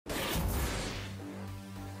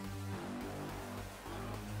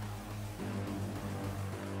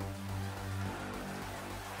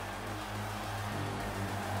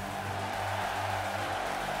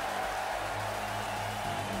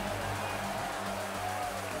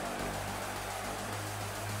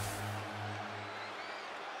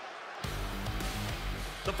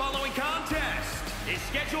The following contest is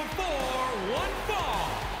scheduled for one fall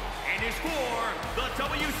and is for the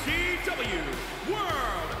WCW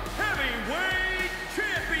World Heavyweight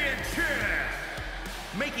Championship.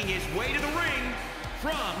 Making his way to the ring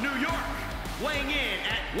from New York, weighing in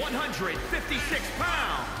at 156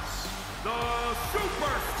 pounds, the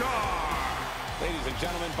Superstar. Ladies and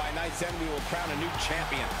gentlemen, by night's end, we will crown a new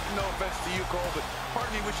champion. No offense to you, Cole, but part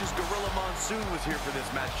of me wishes Gorilla Monsoon was here for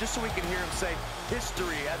this match, just so we can hear him say,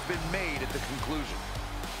 history has been made at the conclusion.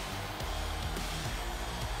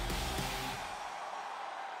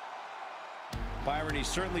 Byron, he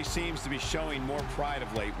certainly seems to be showing more pride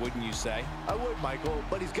of late, wouldn't you say? I would, Michael,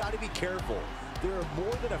 but he's got to be careful. There are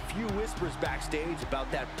more than a few whispers backstage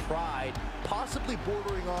about that pride, possibly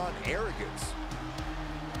bordering on arrogance.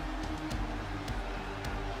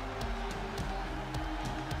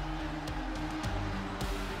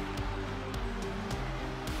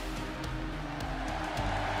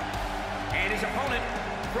 And his opponent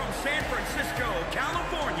from San Francisco,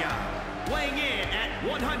 California, weighing in at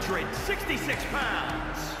 166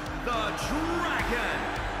 pounds, the Dragon,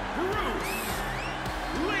 Bruce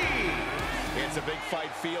Lee. It's a big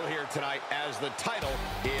fight feel here tonight as the title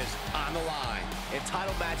is on the line. And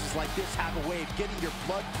title matches like this have a way of getting your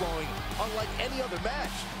blood flowing unlike any other match.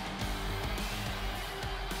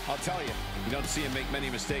 I'll tell you, you don't see him make many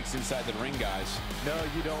mistakes inside the ring, guys. No,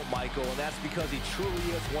 you don't, Michael, and that's because he truly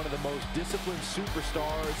is one of the most disciplined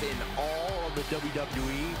superstars in all of the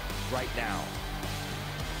WWE right now.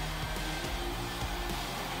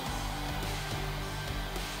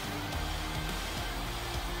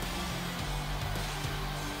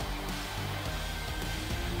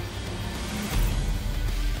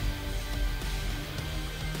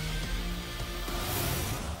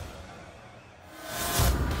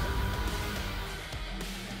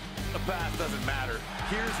 The past doesn't matter.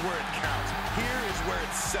 Here's where it counts. Here is where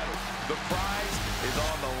it's settled. The prize is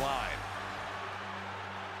on the line.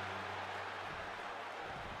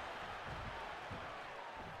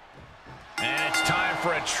 And it's time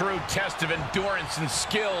for a true test of endurance and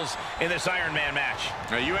skills in this Iron Man match.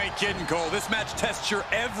 Now, you ain't kidding, Cole. This match tests your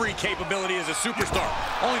every capability as a superstar.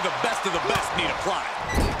 Only the best of the best need apply.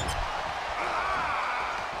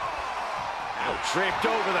 Draped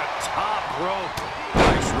over the top rope.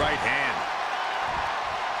 Nice right hand.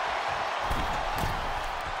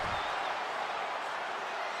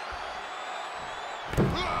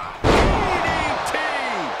 DDT!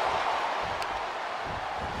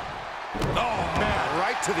 Oh, man,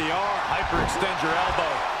 right to the arm. Hyperextend your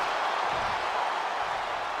elbow.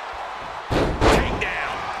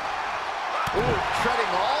 Takedown. Ooh,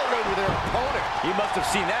 treading all over their opponent. He must have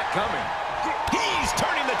seen that coming. He's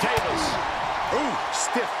turning the tables. Ooh,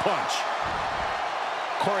 stiff punch.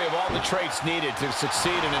 Corey, of all the traits needed to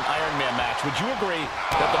succeed in an Iron Man match, would you agree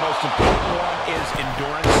that the most important one is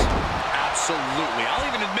endurance? Absolutely. I'll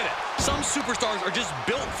even admit it. Some superstars are just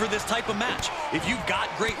built for this type of match. If you've got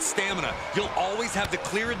great stamina, you'll always have the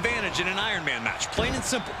clear advantage in an Iron Man match. Plain and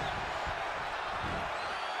simple.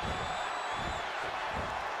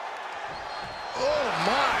 Oh,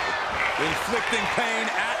 my. Inflicting pain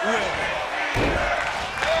at will.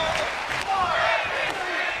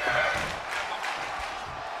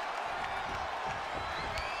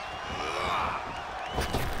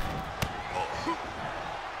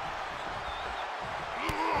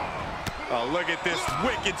 Oh, look at this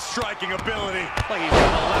wicked striking ability. Like he's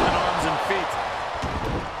got 11 arms and feet.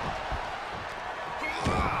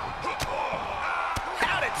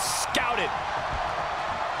 Out it, scouted.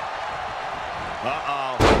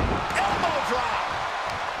 Uh-oh. Elbow drop.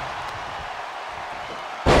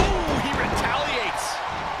 Ooh, he retaliates.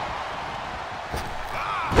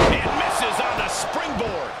 And misses on the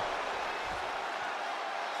springboard.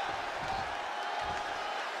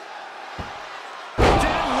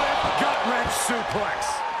 Suplex.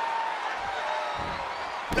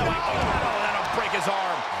 No, that'll break his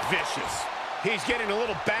arm. Vicious. He's getting a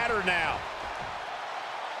little battered now.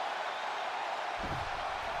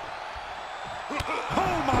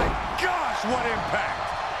 Oh my gosh, what impact.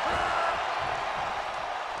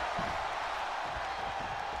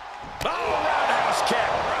 Oh, roundhouse kick.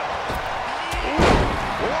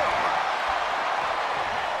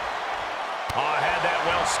 Oh, I had that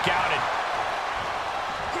well scouted.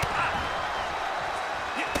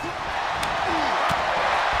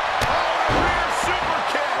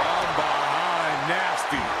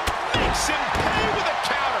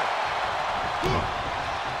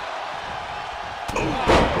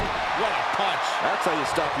 That's how you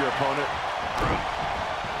stop your opponent.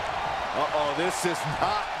 Uh-oh, this is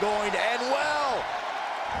not going to end well.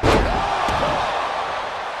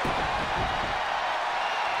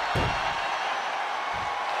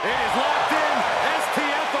 It is locked in.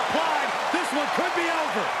 STF applied. This one could be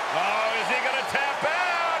over. Oh, is he going to tap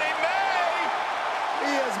out? He may.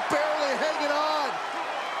 He is barely hanging on.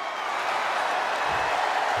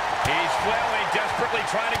 He's flailing, desperately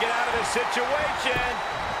trying to get out of this situation.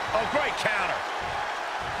 Oh, great counter.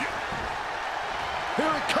 Here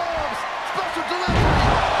it comes. Special delivery.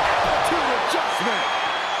 Attitude adjustment.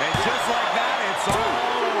 And just like that, it's all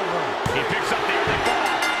over. He picks up the early ball.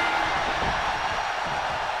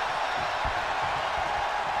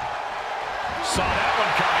 Saw that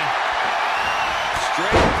one coming.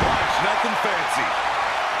 Straight punch, nothing fancy.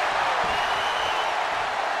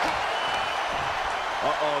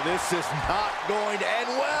 Uh-oh, this is not going to end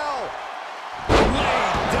well.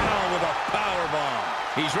 Laid down with a powerbomb.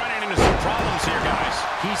 He's running into some problems here, guys.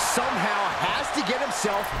 He somehow has to get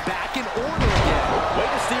himself back in order again. Way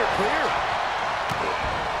to steer clear.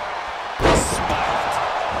 Spiked.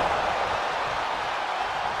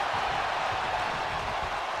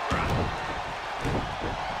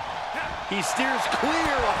 He steers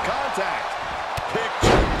clear of contact.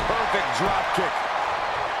 Picture perfect drop kick.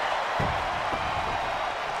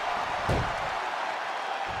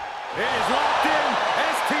 It is locked in.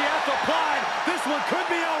 STF applied. This one could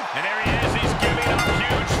be over. And there he is. He's giving up.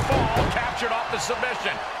 Huge fall. Captured off the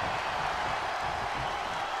submission.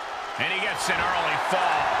 And he gets an early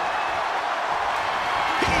fall.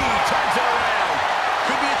 He turns it around.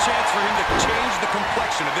 Could be a chance for him to change the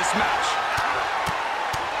complexion of this match.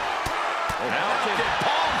 Mounted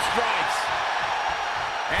palm strikes.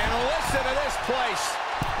 And listen to this place.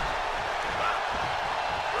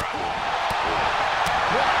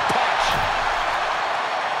 What a punch.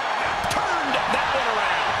 Turned that one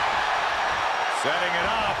around. Setting it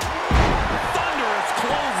up. Thunderous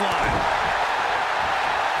clothesline.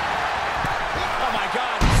 Oh my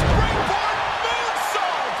God. Springboard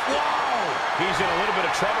moonsault. Wow. He's in a little bit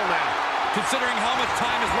of trouble now. Considering how much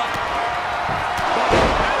time is left.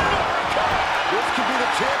 This could be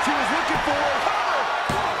the chance he was looking for.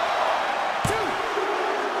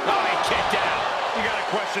 Oh, he kicked out. You got to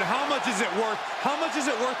question, how much is it worth? How much is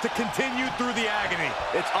it worth to continue through the agony?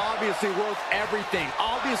 It's obviously worth everything.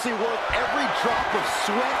 Obviously worth every drop of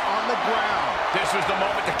sweat on the ground. This was the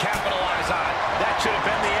moment to capitalize on. That should have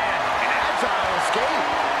been the end. An agile escape.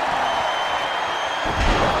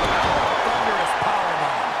 Thunderous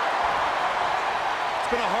powerbomb.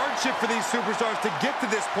 It's been a hardship for these superstars to get to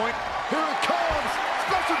this point. Here it comes.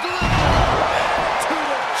 Special delivery. To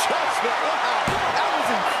the adjustment. Wow. That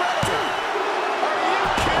was incredible. Are you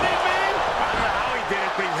kidding me? I don't know how he did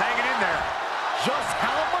it, but he's hanging in there. Just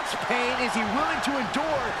how much pain is he willing to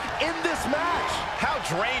endure in this match? How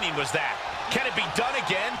draining was that? Can it be done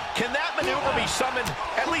again? Can that maneuver be summoned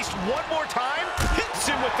at least one more time? Hits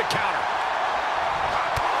him with the counter.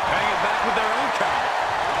 Hanging back with their own counter.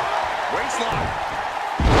 Waistlock.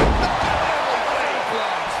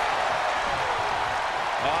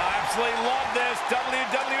 Absolutely love this.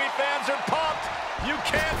 WWE fans are pumped. You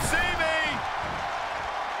can't see me.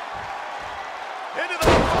 Into the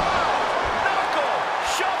knuckle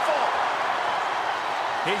shuffle.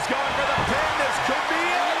 He's going for the pin. This could be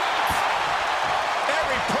it.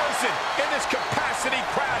 Every person in this capacity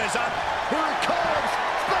crowd is on. Here it comes.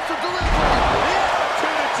 Special delivery. Yeah, to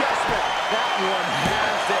adjustment. That one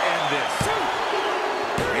has to end this.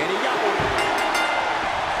 And he got one.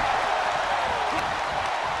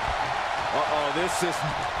 Uh-oh, this is...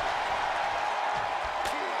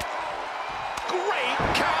 Great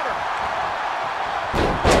counter.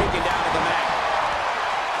 Taken down to the mat.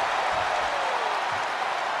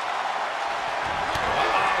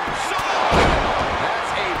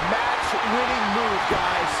 That's a match-winning move,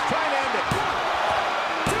 guys. Try and end it.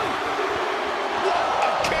 What a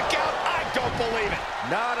kick out. I don't believe it.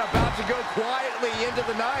 Not about to go quietly into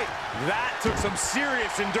the night. That took some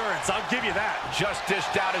serious endurance, I'll give you that. Just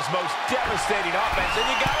dished out his most devastating offense, and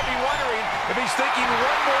you gotta be wondering if he's thinking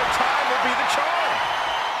one more time will be the charm.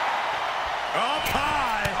 Up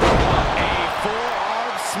high. A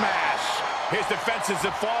forearm smash. His defenses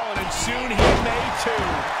have fallen, and soon he may too.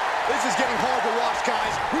 This is getting hard to watch,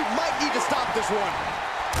 guys. We might need to stop this one.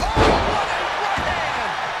 Oh, what a right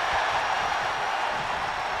hand!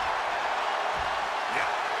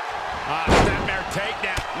 Snapmare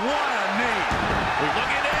takedown. What a knee. We're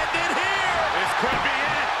looking to end it here. This could be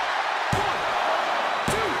it.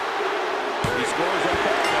 1, 2. He scores up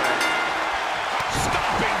there.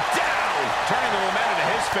 Stomping down. Turning the momentum to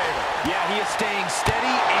his favor. Yeah, he is staying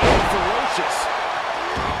steady and ferocious.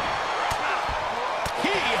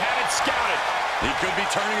 He had it scouted. He could be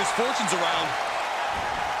turning his fortunes around.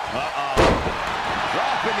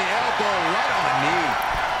 Dropping the elbow right on the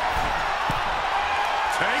knee.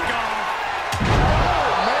 Take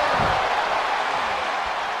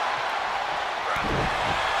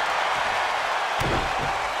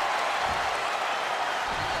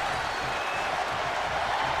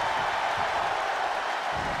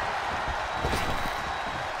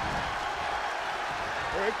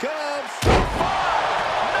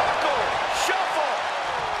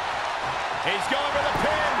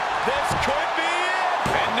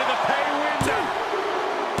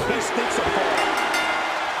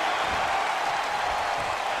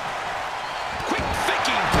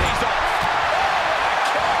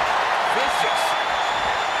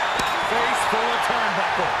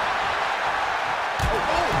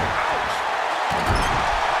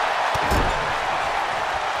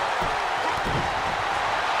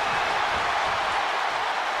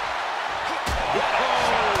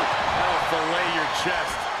That'll fillet your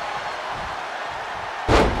chest.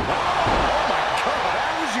 Oh my God,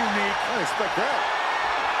 that was unique. I didn't expect that.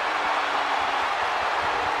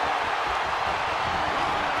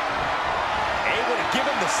 Able to give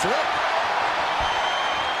him the slip.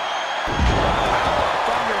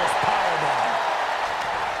 Thunderous powerbomb.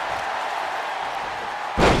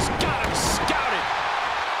 He's got him scouted.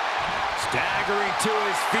 Staggering to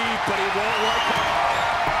his feet, but he won't like it.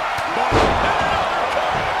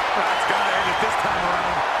 That's got to end it this time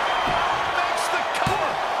around. Makes the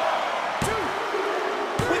cover.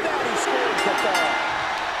 With that, he scores the ball.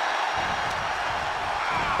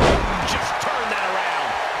 Just turn that around.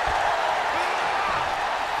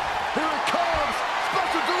 Here it comes.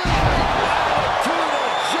 Special delivery. Attitude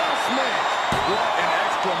adjustment. What an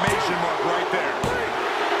exclamation mark right there.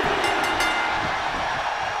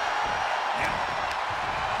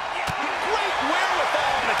 Great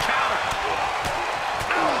wherewithal on the counter.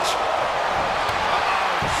 Ouch.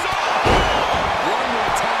 One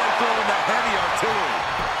more time throwing the heavy artillery.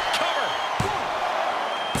 Cover.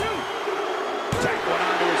 Tack one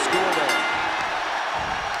onto his score there.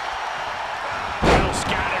 Well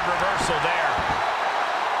scattered reversal there.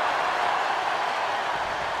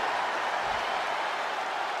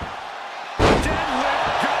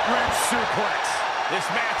 Deadlift gut-wrench suplex. This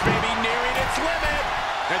match may be nearing its limit.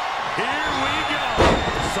 And here we go.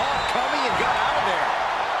 Saw it coming and got out of there.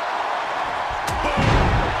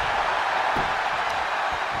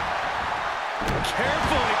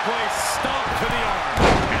 Carefully placed stomp to the arm.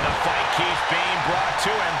 And the fight keeps being brought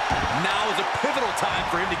to him. Now is a pivotal time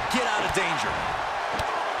for him to get out of danger.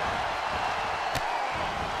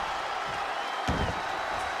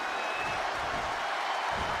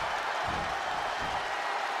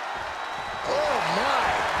 Oh, my.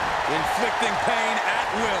 Inflicting pain at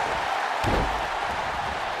will.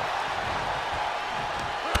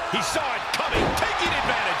 He saw it coming, taking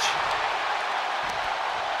advantage.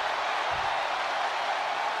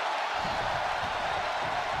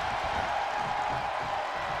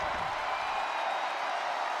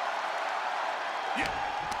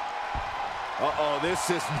 Uh-oh, this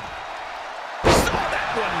is... Saw that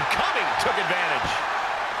one coming, took advantage.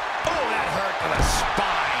 Oh, that hurt to the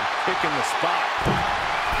spine. Picking the spot.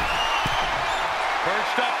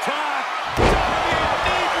 Perched up top. Darby,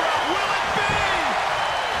 knee drop. Will it be?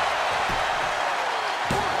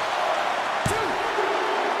 1, 2.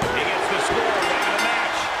 He gets the score late in the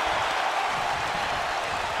match.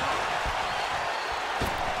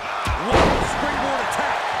 One springboard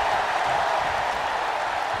attack.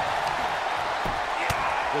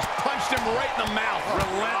 Just punched him right in the mouth.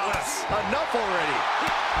 Relentless. Enough already.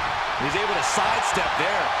 He's able to sidestep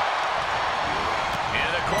there. In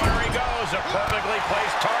the corner he goes, a perfectly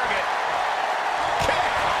placed target. Kick.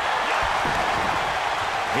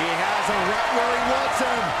 He has him right where he wants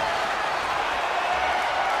him.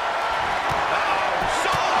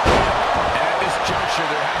 And at this juncture,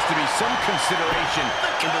 there has to be some consideration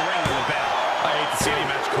in the ring of the battle. I hate to see any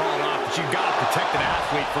match called off, but you've got to protect an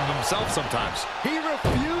athlete from himself sometimes. He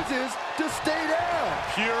refuses to stay down.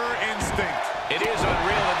 Pure instinct. It is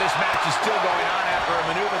unreal that this match is still going on after a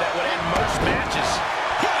maneuver that would end most matches.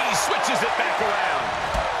 He switches it back around.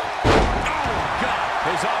 Oh, God.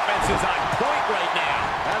 His offense is on point right now.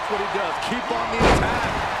 That's what he does. Keep on the attack.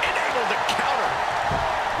 And able to counter.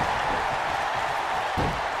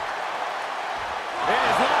 It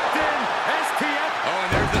is locked in. STF. Oh,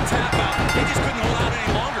 and there's the tap out. He just couldn't hold out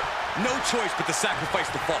any longer. No choice but to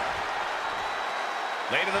sacrifice the fall.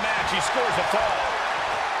 Late in the match, he scores a fall.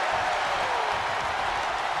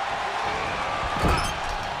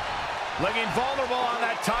 Looking vulnerable on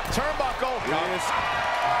that top turnbuckle.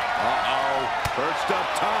 Uh-oh. Perched up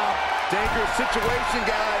top. Dangerous situation,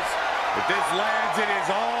 guys. If this lands, it is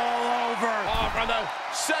all over. Oh, from the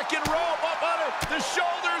second rope, up on it. The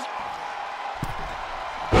shoulders.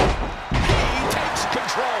 He takes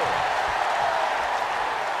control.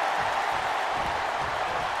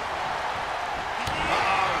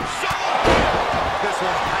 This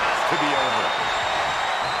one has to be over.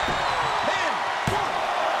 Pin.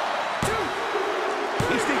 1,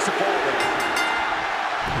 2. He sneaks a forward.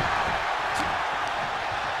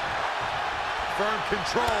 Firm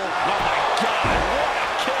control. Oh, my God. What a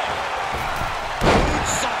kick.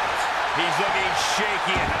 Moonsault. He's looking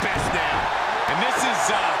shaky at best now. And this is,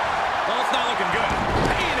 well, it's not looking good.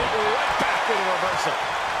 Paying it right back with a reversal.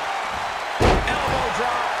 Elbow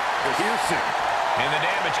drop. Piercing. And the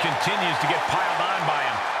damage continues to get piled on by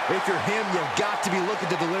him. If you're him, you've got to be looking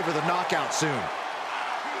to deliver the knockout soon.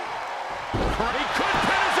 He could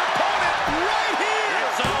pin his opponent right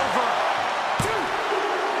here. It's over. 2.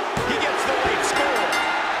 He gets the late score.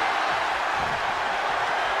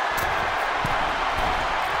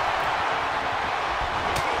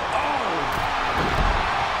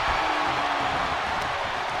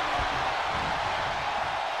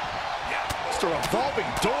 revolving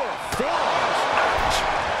door of forearms. Ouch!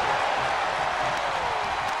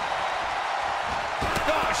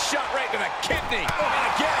 Oh, shot right to the kidney. And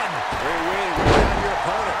again. Great way to wear down your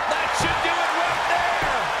opponent. That should do it right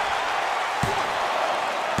there.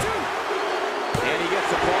 1, 2. And he gets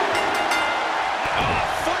the ball. Oh,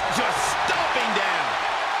 foot just stomping down.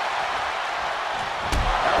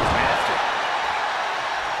 That was nasty.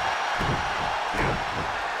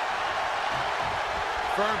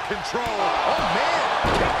 Firm control. Oh, man.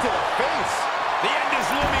 Kick to the face. The end is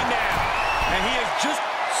looming now. And he is just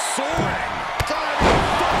soaring. Diving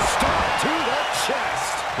foot stop to the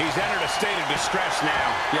chest. He's entered a state of distress now.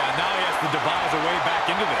 Yeah, now he has to devise a way back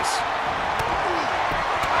into this.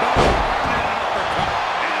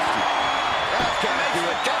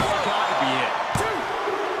 That's gotta be it.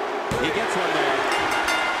 He gets one there.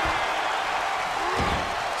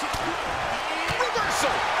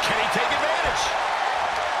 Reversal. Can he take advantage?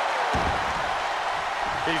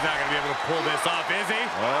 He's not going to be able to pull this off, is he?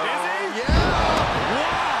 Is he? Yeah.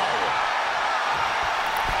 Wow.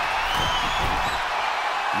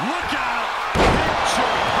 Look out.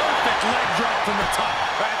 Picture perfect leg drop from the top.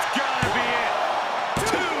 That's got to be it.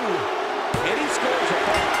 2. And he scores a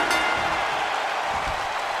point.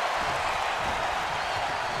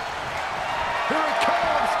 Here it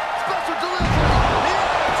comes. Special delivery. The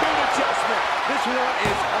attitude adjustment. This one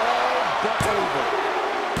is all but over.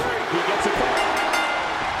 He gets a point.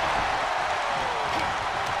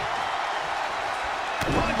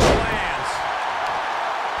 Punch lands.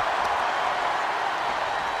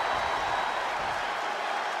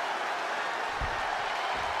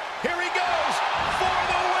 Here he goes for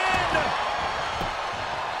the win.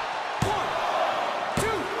 1,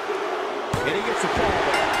 2. And he gets the ball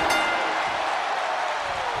back.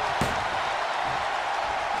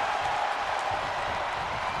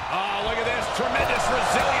 Oh, look at this. Tremendous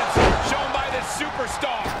resilience shown by this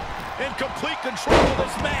superstar. In complete control of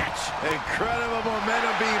this match. Incredible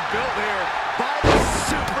momentum being built here by the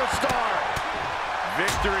superstar.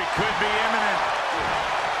 Victory could be imminent.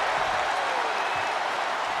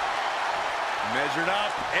 Measured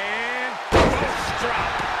up and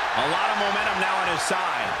drop. A lot of momentum now on his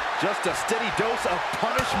side. Just a steady dose of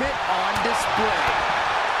punishment on display.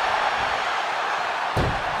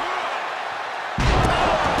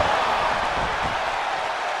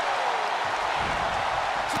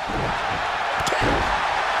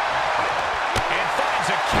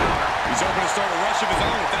 He's hoping to start a rush of his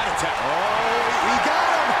own with that attack. Oh, he got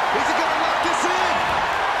him. Is he going to lock this in?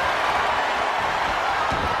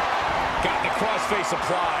 Got the crossface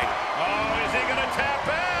applied. Oh, is he going to tap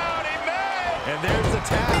out? He may. And there's the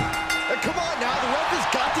tap. Come on now, the ref has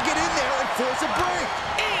got to get in there and force a break.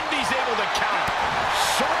 And he's able to counter.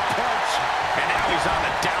 Sharp punch. And now he's on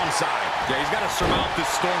the downside. Yeah, he's got to surmount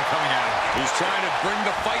this storm coming at him. He's trying to bring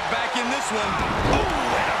the fight back in this one. Oh,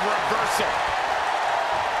 and a reversal.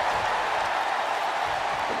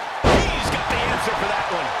 He's got the answer for that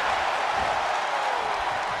one.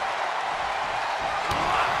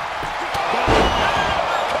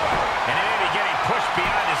 And he may be getting pushed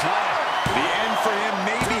beyond his limit. The end for him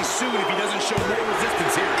may be soon if he doesn't show more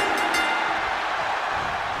resistance here.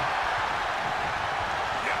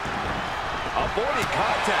 Avoiding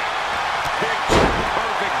contact. Picture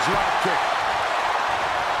perfect drop kick.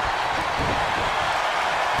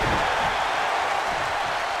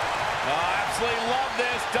 Oh, absolutely love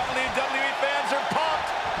this. WWE fans are pumped.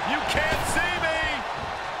 You can't see me.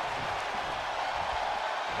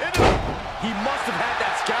 He must have had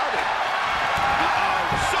that scouted.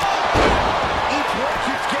 So Each one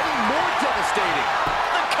keeps getting more devastating.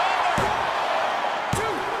 the cover.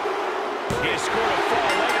 2. He has scored a fall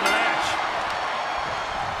late in the match.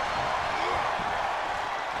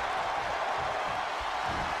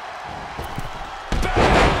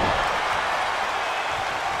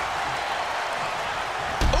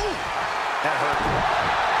 Ooh, That hurt.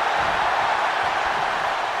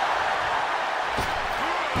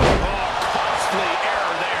 oh, costly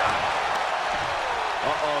error there.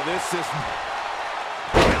 Uh-oh, this is...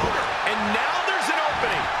 Counter. And now there's an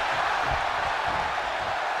opening.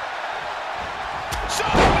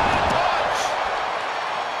 Shot punch.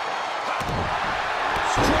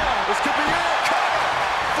 strong. This could be it. Cover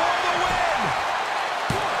for the win.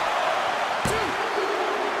 1, 2.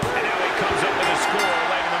 And now he comes up with a score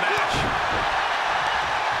late in the match.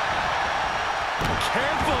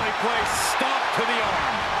 Carefully placed stop to the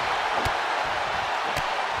arm.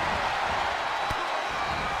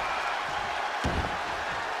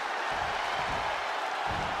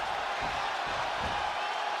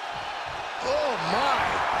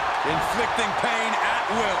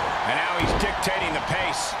 And now he's dictating the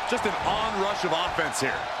pace. Just an onrush of offense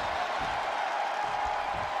here.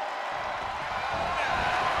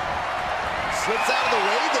 Slips out of the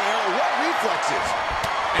way there. What reflexes?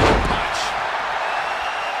 And a punch.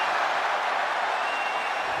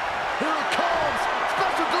 Here it comes.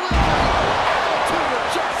 Special delivery. Attitude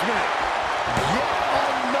adjustment. Yet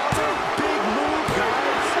another big move,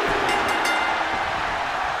 guys.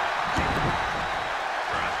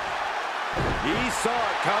 He saw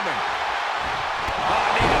it coming. Oh,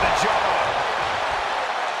 knee to the jaw.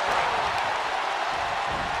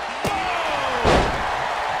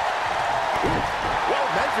 Well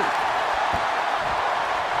measured.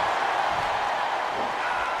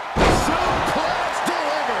 Suplex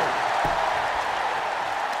delivered.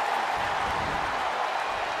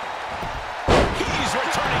 He's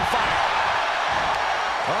returning fire.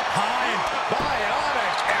 Up high and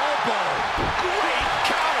bionic elbow. Great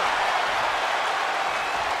counter.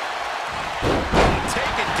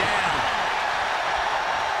 Taken down.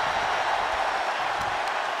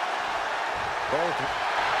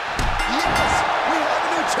 Yes, we have a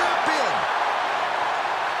new champion.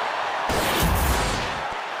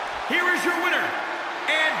 Here is your winner,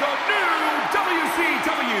 and the new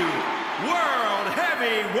WCW World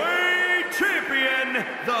Heavyweight Champion,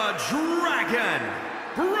 the Dragon,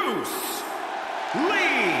 Bruce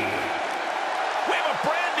Lee. We have a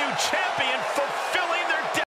brand new champion for